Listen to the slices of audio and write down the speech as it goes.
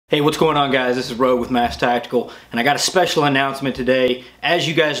Hey, what's going on, guys? This is Rogue with M.A.S.K Tactical, and I got a special announcement today. As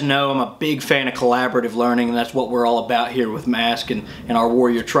you guys know, I'm a big fan of collaborative learning, and that's what we're all about here with M.A.S.K, and our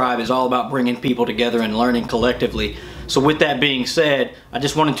Warrior Tribe is all about bringing people together and learning collectively. So with that being said, I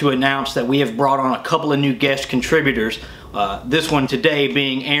just wanted to announce that we have brought on a couple of new guest contributors. This one today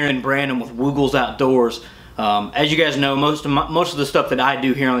being Aaron Brandon with Woogles Outdoors. As you guys know, most of the stuff that I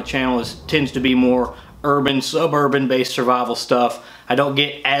do here on the channel tends to be more urban, suburban based survival stuff. I don't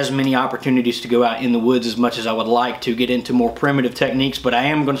get as many opportunities to go out in the woods as much as I would like to get into more primitive techniques, but I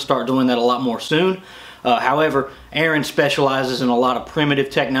am going to start doing that a lot more soon. However, Aaron specializes in a lot of primitive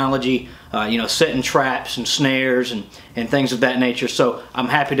technology, setting traps and snares and things of that nature. So I'm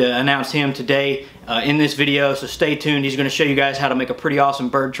happy to announce him today in this video, so stay tuned. He's going to show you guys how to make a pretty awesome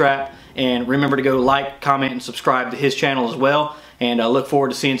bird trap, and remember to go like, comment, and subscribe to his channel as well. And I look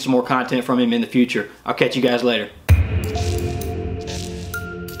forward to seeing some more content from him in the future. I'll catch you guys later.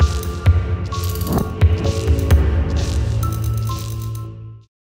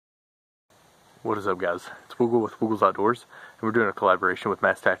 What is up, guys? It's Woogle with Woogles Outdoors, and we're doing a collaboration with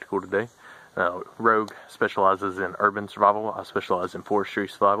M.A.S.K Tactical today. Rogue specializes in urban survival. I specialize in forestry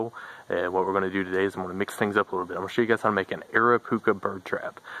survival, and what we're going to do today is I'm going to mix things up a little bit. I'm going to show you guys how to make an Arapuca bird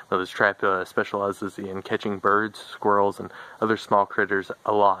trap. Now, this trap specializes in catching birds, squirrels, and other small critters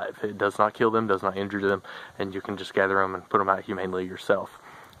alive. It does not kill them, does not injure them, and you can just gather them and put them out humanely yourself.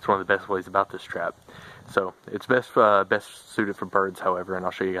 It's one of the best ways about this trap. So it's best suited for birds, however, and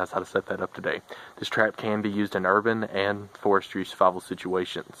I'll show you guys how to set that up today. This trap can be used in urban and forestry survival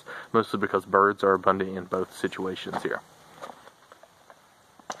situations, mostly because birds are abundant in both situations here.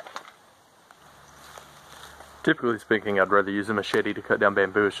 Typically speaking, I'd rather use a machete to cut down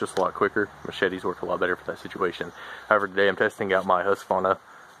bamboo. It's just a lot quicker. Machetes work a lot better for that situation. However, today I'm testing out my Husqvarna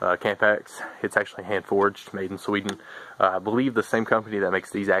camp axe. It's actually hand forged, made in Sweden. I believe the same company that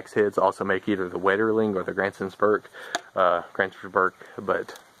makes these axe heads also make either the Wetterling or the Grandsonsberg,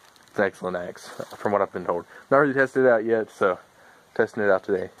 but it's an excellent axe from what I've been told. Not really tested it out yet, so testing it out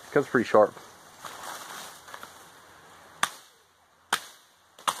today. It comes pretty sharp.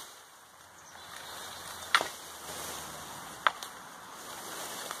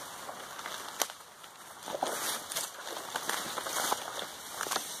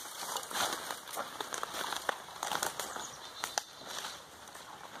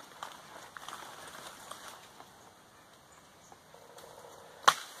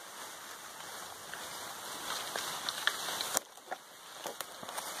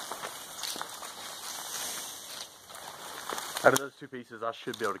 Out of those two pieces, I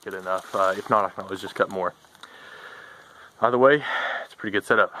should be able to get enough. If not, I can always just cut more. Either way, it's a pretty good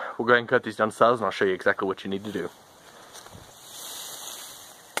setup. We'll go ahead and cut these down to size, and I'll show you exactly what you need to do.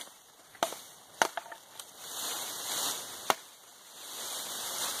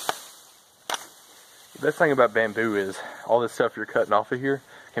 The best thing about bamboo is all this stuff you're cutting off of here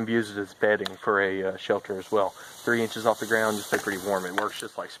can be used as bedding for a shelter as well. 3 inches off the ground, just stay pretty warm. It works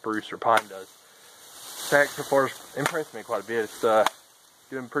just like spruce or pine does. This axe so far has impressed me quite a bit. It's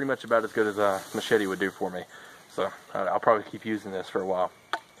doing pretty much about as good as a machete would do for me. So I'll probably keep using this for a while.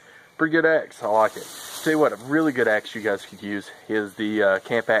 Pretty good axe, I like it. Tell you what, a really good axe you guys could use is the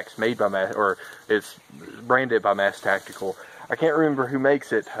camp axe made by M.A.S.K, or it's branded by M.A.S.K Tactical. I can't remember who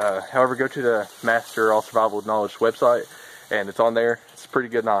makes it. However, go to the Master All Survival Knowledge website, and it's on there. It's a pretty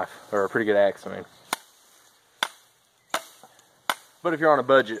good knife, or a pretty good axe, I mean. But if you're on a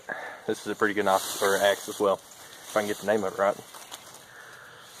budget, this is a pretty good knife or axe as well, if I can get the name of it right.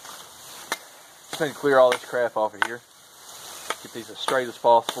 Just need to clear all this crap off of here. Get these as straight as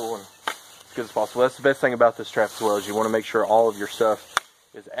possible and as good as possible. That's the best thing about this trap as well, is you want to make sure all of your stuff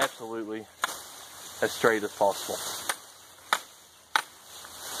is absolutely as straight as possible.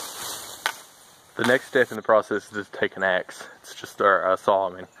 The next step in the process is to take an axe. It's just a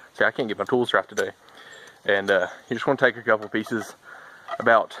saw, I mean. See, I can't get my tools right today. And you just want to take a couple pieces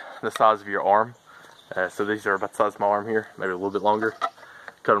about the size of your arm. So these are about the size of my arm here, maybe a little bit longer.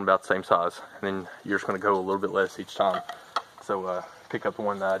 Cut them about the same size. And then you're just going to go a little bit less each time. So pick up the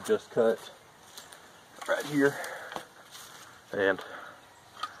one that I just cut right here. And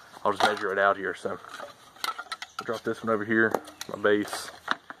I'll just measure it out here. So I'll drop this one over here, my base.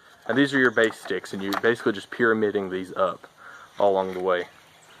 And these are your base sticks, and you're basically just pyramiding these up all along the way.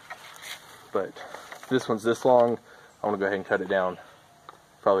 But this one's this long. I want to go ahead and cut it down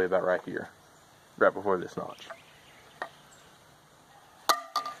probably about right here, right before this notch.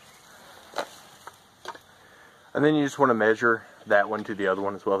 And then you just want to measure that one to the other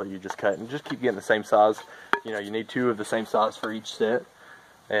one as well that you just cut, and just keep getting the same size. You know, you need 2 of the same size for each set.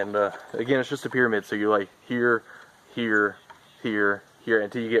 And again, it's just a pyramid, so you're like here, here, here, here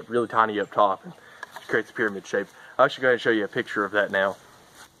until you get really tiny up top, and it creates a pyramid shape. I'll actually go ahead and show you a picture of that now.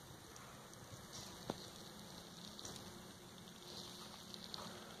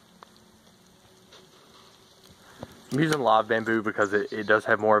 I'm using live bamboo because it does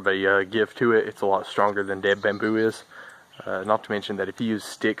have more of a give to it. It's a lot stronger than dead bamboo is. Not to mention that if you use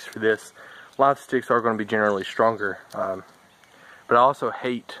sticks for this, live sticks are going to be generally stronger. But I also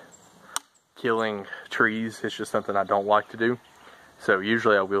hate killing trees. It's just something I don't like to do. So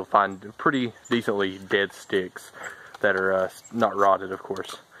usually I will find pretty decently dead sticks that are not rotted, of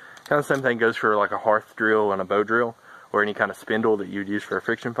course. Kind of the same thing goes for like a hearth drill and a bow drill, or any kind of spindle that you'd use for a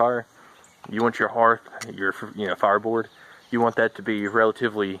friction fire. You want your hearth, your fireboard, you want that to be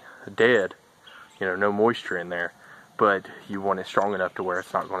relatively dead, no moisture in there, but you want it strong enough to where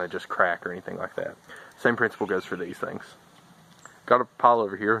it's not going to just crack or anything like that. Same principle goes for these things. Got a pile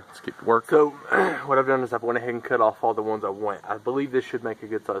over here. Let's get to work. So what I've done is I've went ahead and cut off all the ones I want. I believe this should make a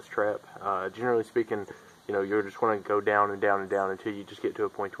good sized trap. Generally speaking, you're just going to go down and down and down until you just get to a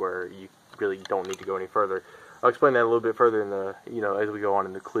point where you really don't need to go any further. I'll explain that a little bit further in the, as we go on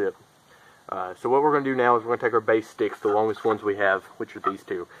in the clip. So what we're going to do now is we're going to take our base sticks, the longest ones we have, which are these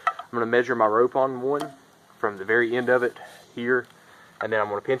two. I'm going to measure my rope on one from the very end of it here, and then I'm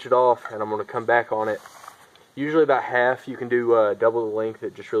going to pinch it off, and I'm going to come back on it. Usually about half. You can do double the length.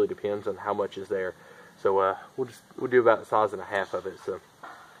 It just really depends on how much is there. So we'll do about the size and a half of it. So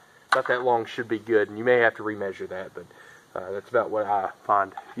about that long should be good, and you may have to remeasure that, but that's about what I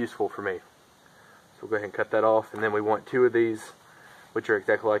find useful for me. So we'll go ahead and cut that off, and then we want two of these, which are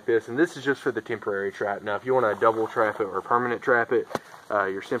exactly like this, and this is just for the temporary trap. Now if you want to double trap it or permanent trap it,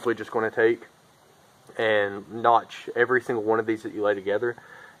 you're simply just going to take and notch every single one of these that you lay together.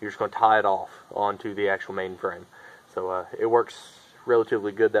 You're just going to tie it off onto the actual main frame. So it works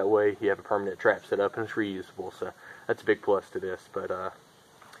relatively good that way. You have a permanent trap set up and it's reusable, so that's a big plus to this. But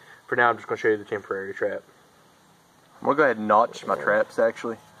for now I'm just going to show you the temporary trap. I'm going to go ahead and notch my traps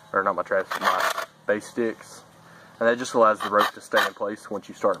actually, or not my traps, but my base sticks. And that just allows the rope to stay in place once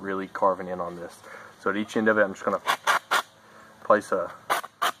you start really carving in on this. So at each end of it, I'm just going to place a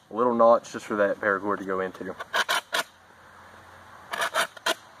little notch just for that paracord to go into.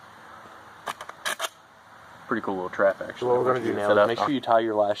 Pretty cool little trap actually. What we're going to do now is make sure you tie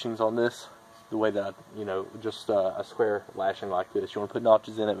your lashings on this the way that, just a square lashing like this. You want to put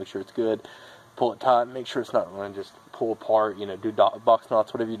notches in it, make sure it's good. Pull it tight, make sure it's not going to just pull apart, do box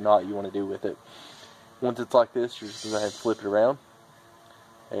knots, whatever knot you want to do with it. Once it's like this, you're just going to go ahead and flip it around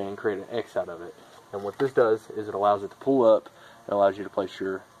and create an X out of it. And what this does is it allows it to pull up and allows you to place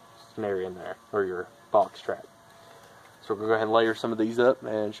your snare in there, or your box trap. So we're going to go ahead and layer some of these up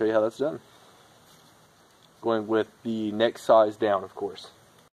and show you how that's done. Going with the next size down, of course.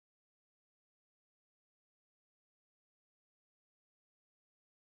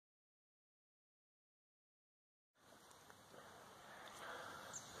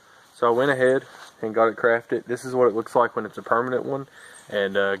 So I went ahead and got it crafted. This is what it looks like when it's a permanent one.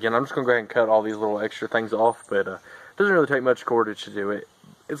 And again, I'm just going to go ahead and cut all these little extra things off, but it doesn't really take much cordage to do it.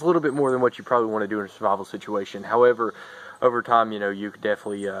 It's a little bit more than what you probably want to do in a survival situation. However, over time, you could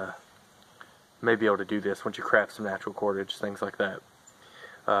definitely may be able to do this once you craft some natural cordage, things like that.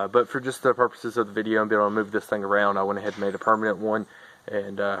 But for just the purposes of the video and being able to move this thing around, I went ahead and made a permanent one.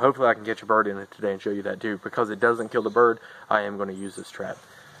 And hopefully I can catch a bird in it today and show you that too. Because it doesn't kill the bird, I am going to use this trap.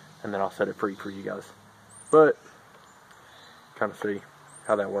 And then I'll set it free for you guys. But kind of see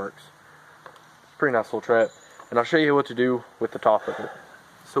how that works. It's a pretty nice little trap. And I'll show you what to do with the top of it.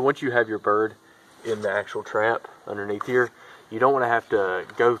 So once you have your bird in the actual trap underneath here, you don't want to have to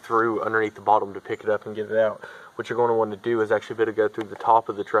go through underneath the bottom to pick it up and get it out. What you're going to want to do is actually go through the top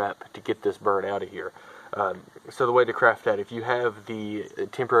of the trap to get this bird out of here. So the way to craft that, if you have the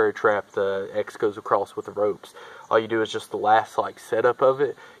temporary trap, the X goes across with the ropes. All you do is just the last setup of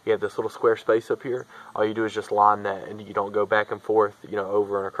it. You have this little square space up here. All you do is just line that, and you don't go back and forth,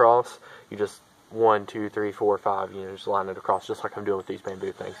 over and across. You just 1, 2, 3, 4, 5, just line it across, just like I'm doing with these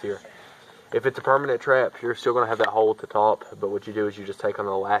bamboo things here. If it's a permanent trap, you're still going to have that hole at the top, but what you do is you just take on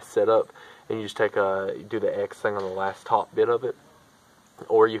the last setup, and you just do the X thing on the last top bit of it.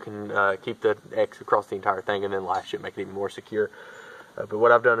 Or you can keep the X across the entire thing and then lash it, make it even more secure. But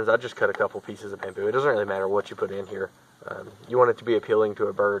what I've done is I just cut a couple pieces of bamboo. It doesn't really matter what you put in here. You want it to be appealing to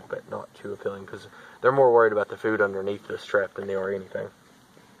a bird, but not too appealing, because they're more worried about the food underneath this trap than they are anything.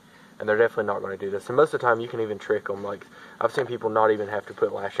 And they're definitely not going to do this. And most of the time you can even trick them. Like, I've seen people not even have to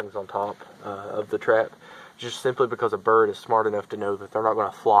put lashings on top of the trap, just simply because a bird is smart enough to know that they're not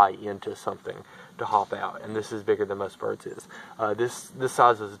going to fly into something to hop out. And this is bigger than most birds is. This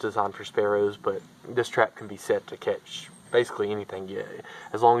size is designed for sparrows, but this trap can be set to catch basically anything,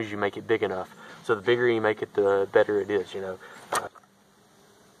 as long as you make it big enough. So the bigger you make it, the better it is, you know.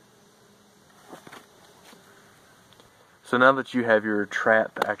 So now that you have your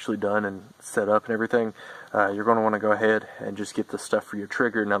trap actually done and set up and everything, you're going to want to go ahead and just get the stuff for your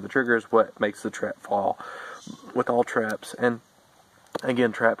trigger. Now the trigger is what makes the trap fall with all traps. And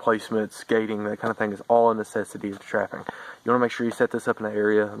again, trap placements, gating, that kind of thing is all a necessity of trapping. You want to make sure you set this up in an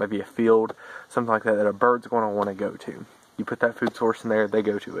area, maybe a field, something like that, that a bird's going to want to go to. You put that food source in there, they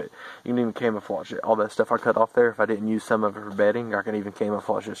go to it. You can even camouflage it. All that stuff I cut off there, if I didn't use some of it for bedding, I can even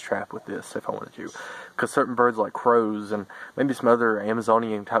camouflage this trap with this if I wanted to. Because certain birds like crows and maybe some other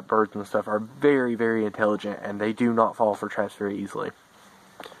Amazonian type birds and stuff are very, very intelligent, and they do not fall for traps very easily.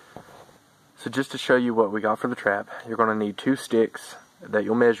 So just to show you what we got for the trap, you're going to need 2 sticks that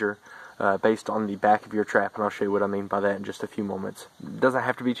you'll measure based on the back of your trap, and I'll show you what I mean by that in just a few moments. It doesn't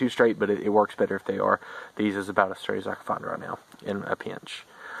have to be too straight, but it works better if they are. These is about as straight as I can find right now in a pinch.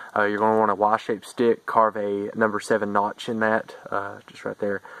 You're going to want a Y-shaped stick, carve a number 7 notch in that, just right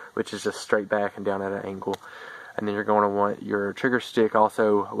there, which is just straight back and down at an angle. And then you're going to want your trigger stick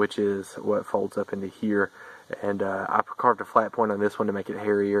also, which is what folds up into here. And I carved a flat point on this one to make it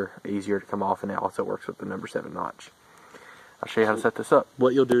hairier, easier to come off, and it also works with the number 7 notch. I'll show you how to set this up.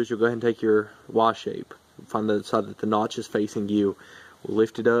 What you'll do is you'll go ahead and take your Y shape, find the side that the notch is facing you. We'll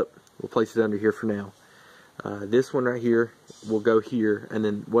lift it up, we'll place it under here for now. This one right here will go here, and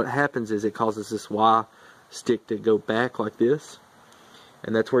then what happens is it causes this Y stick to go back like this,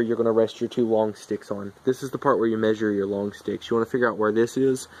 and that's where you're going to rest your 2 long sticks on. This is the part where you measure your long sticks. You want to figure out where this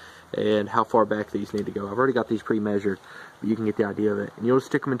is and how far back these need to go. I've already got these pre-measured, but you can get the idea of it. And you'll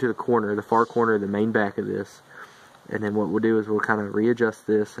stick them into the corner, the far corner, the main back of this. And then what we'll do is we'll kind of readjust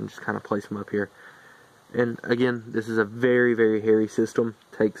this and just kind of place them up here. And again, this is a very, very hairy system.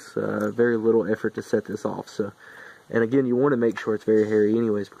 Takes very little effort to set this off. So, and again, you want to make sure it's very hairy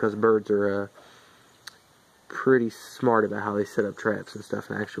anyways, because birds are pretty smart about how they set up traps and stuff.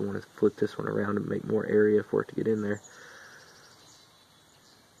 And I actually want to flip this one around and make more area for it to get in there.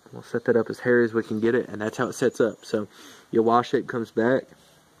 We'll set that up as hairy as we can get it, and that's how it sets up. So your Y shape comes back.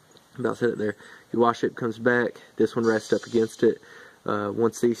 About set it there. Your Y shape comes back. This one rests up against it.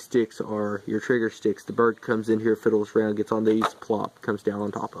 Once these sticks are your trigger sticks, the bird comes in here, fiddles around, gets on these, plop, comes down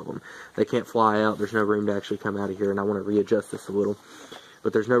on top of them. They can't fly out. There's no room to actually come out of here, and I want to readjust this a little.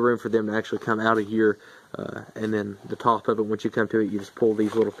 But there's no room for them to actually come out of here. And then the top of it, once you come to it, you just pull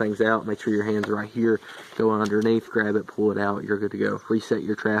these little things out. Make sure your hands are right here. Go underneath, grab it, pull it out. You're good to go. Reset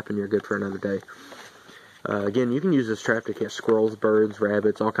your trap, and you're good for another day. Again, you can use this trap to catch squirrels, birds,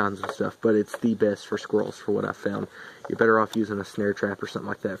 rabbits, all kinds of stuff, but it's the best for squirrels for what I've found. You're better off using a snare trap or something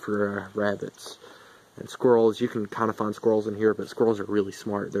like that for rabbits. And squirrels, you can kind of find squirrels in here, but squirrels are really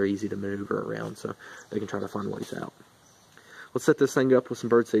smart. They're easy to maneuver around, so they can try to find ways out. Let's set this thing up with some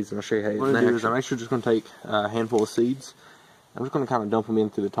bird seeds, and I'll show you how what I'm going to do is I'm actually just going to take a handful of seeds. I'm just going to kind of dump them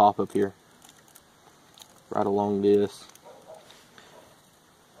in through the top up here, right along this.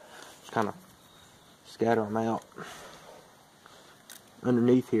 Just kind of scatter them out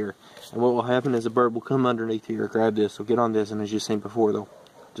underneath here, and what will happen is a bird will come underneath here, grab this, will get on this, and as you've seen before, they'll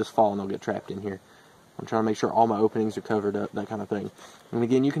just fall and they'll get trapped in here. I'm trying to make sure all my openings are covered up, that kind of thing. And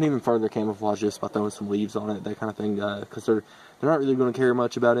again, you can even further camouflage this by throwing some leaves on it, that kind of thing, because they're not really going to care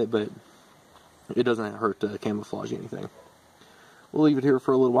much about it, but it doesn't hurt to camouflage anything. We'll leave it here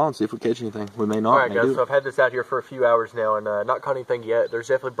for a little while and see if we catch anything. We may not. Alright guys, so I've had this out here for a few hours now and not caught anything yet. There's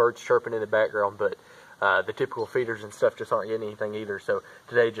definitely birds chirping in the background, but the typical feeders and stuff just aren't getting anything either, so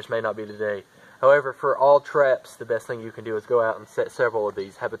today just may not be the day. However, for all traps, the best thing you can do is go out and set several of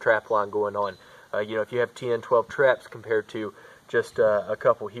these, have a trap line going on. You know, if you have 10, 12 traps compared to just a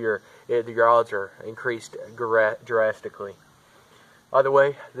couple here, your odds are increased drastically. Either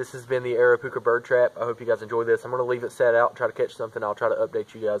way, this has been the Arapuca bird trap. I hope you guys enjoyed this. I'm going to leave it set out and try to catch something. I'll try to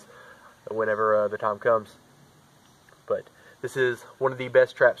update you guys whenever the time comes. But this is one of the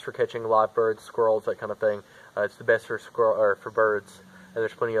best traps for catching live birds, squirrels, that kind of thing. It's the best for birds, and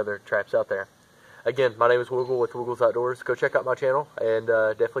there's plenty of other traps out there. Again, my name is Woogle with Woogles Outdoors. Go check out my channel, and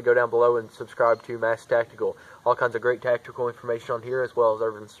definitely go down below and subscribe to M.A.S.K Tactical. All kinds of great tactical information on here, as well as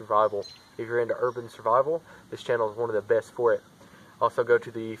urban survival. If you're into urban survival, this channel is one of the best for it. Also, go to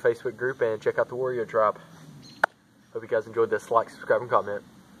the Facebook group and check out the Warrior Tribe. Hope you guys enjoyed this. Like, subscribe, and comment.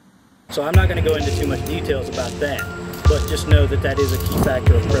 So I'm not going to go into too much details about that, but just know that that is a key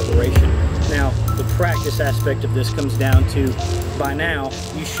factor of preparation. Now, the practice aspect of this comes down to, by now,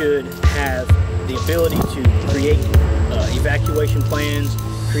 you should have the ability to create evacuation plans,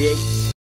 create